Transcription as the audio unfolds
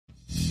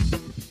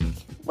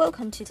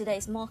Welcome to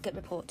today's market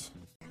report.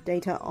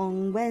 Data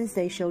on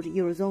Wednesday showed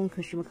Eurozone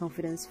consumer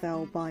confidence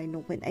fell by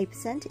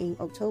 0.8% in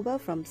October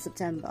from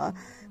September.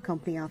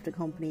 Company after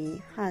company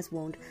has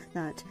warned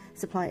that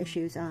supply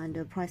issues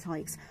and price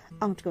hikes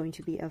aren't going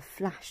to be a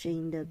flash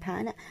in the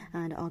pan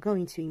and are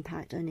going to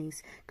impact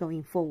earnings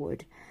going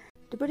forward.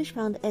 The British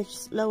pound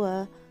edged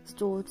lower,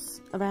 stood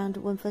around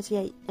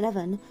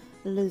 138.11,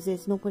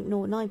 loses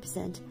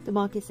 0.09%. The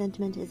market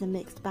sentiment is a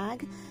mixed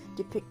bag,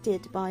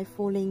 depicted by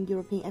falling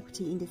European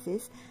equity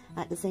indices.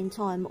 At the same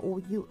time,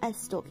 all US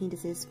stock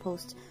indices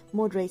post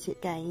moderated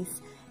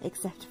gains,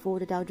 except for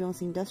the Dow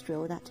Jones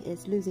Industrial that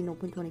is losing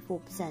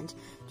 0.24%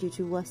 due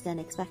to worse than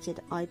expected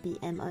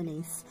IBM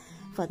earnings.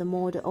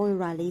 Furthermore, the oil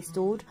rally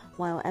stalled,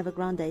 while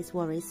Evergrande's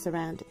worries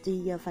surround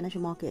the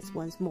financial markets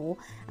once more,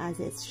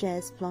 as its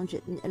shares plunged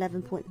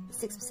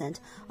 11.6%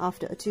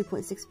 after a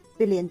 $2.6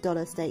 billion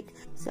stake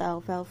sale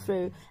fell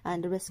through,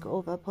 and the risk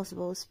of a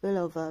possible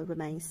spillover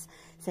remains.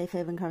 Safe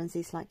haven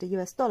currencies like the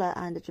US dollar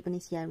and the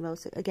Japanese yen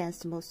rose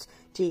against most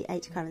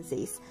G8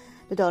 currencies.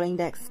 The dollar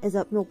index is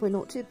up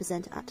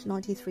 0.02% at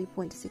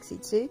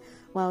 93.62,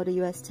 while the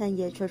US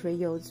 10-year Treasury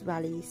yields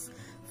rallies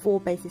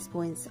 4 basis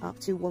points up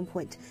to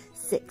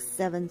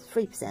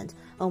 1.673%,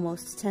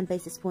 almost 10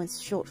 basis points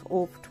short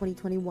of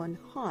 2021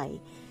 high.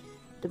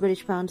 The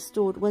British pound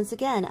stood once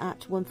again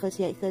at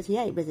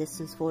 138.38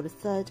 resistance for the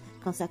third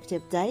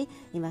consecutive day.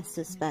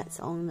 Investors' bets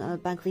on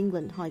Bank of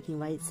England hiking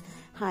rates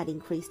had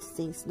increased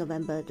since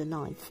November the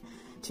 9th.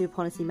 Two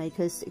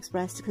policymakers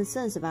expressed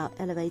concerns about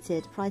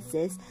elevated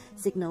prices,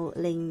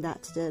 signalling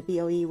that the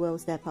BOE will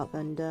step up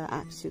and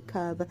act to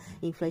curb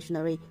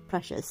inflationary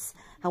pressures.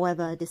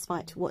 However,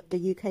 despite what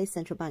the UK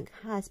Central Bank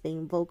has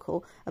been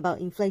vocal about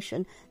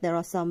inflation, there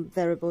are some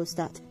variables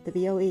that the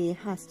BOE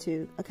has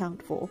to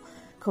account for.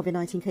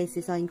 COVID-19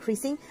 cases are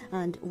increasing,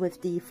 and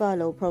with the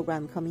furlough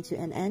program coming to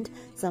an end,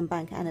 some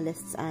bank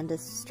analysts and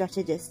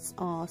strategists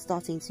are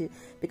starting to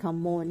become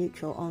more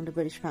neutral on the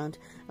British pound,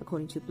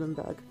 according to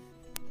Bloomberg.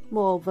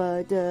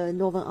 Moreover, the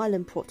Northern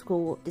Ireland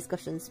Protocol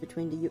discussions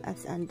between the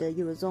US and the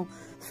Eurozone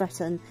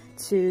threaten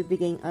to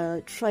begin a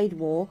trade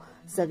war,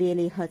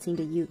 severely hurting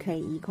the UK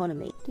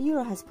economy. The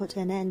euro has put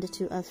an end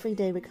to a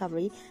 3-day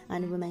recovery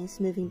and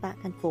remains moving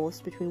back and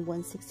forth between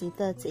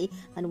 116.30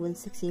 and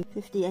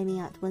 116.50,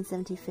 aiming at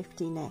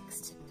 117.50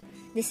 next.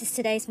 This is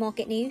today's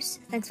market news.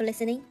 Thanks for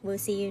listening. We'll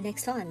see you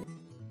next time.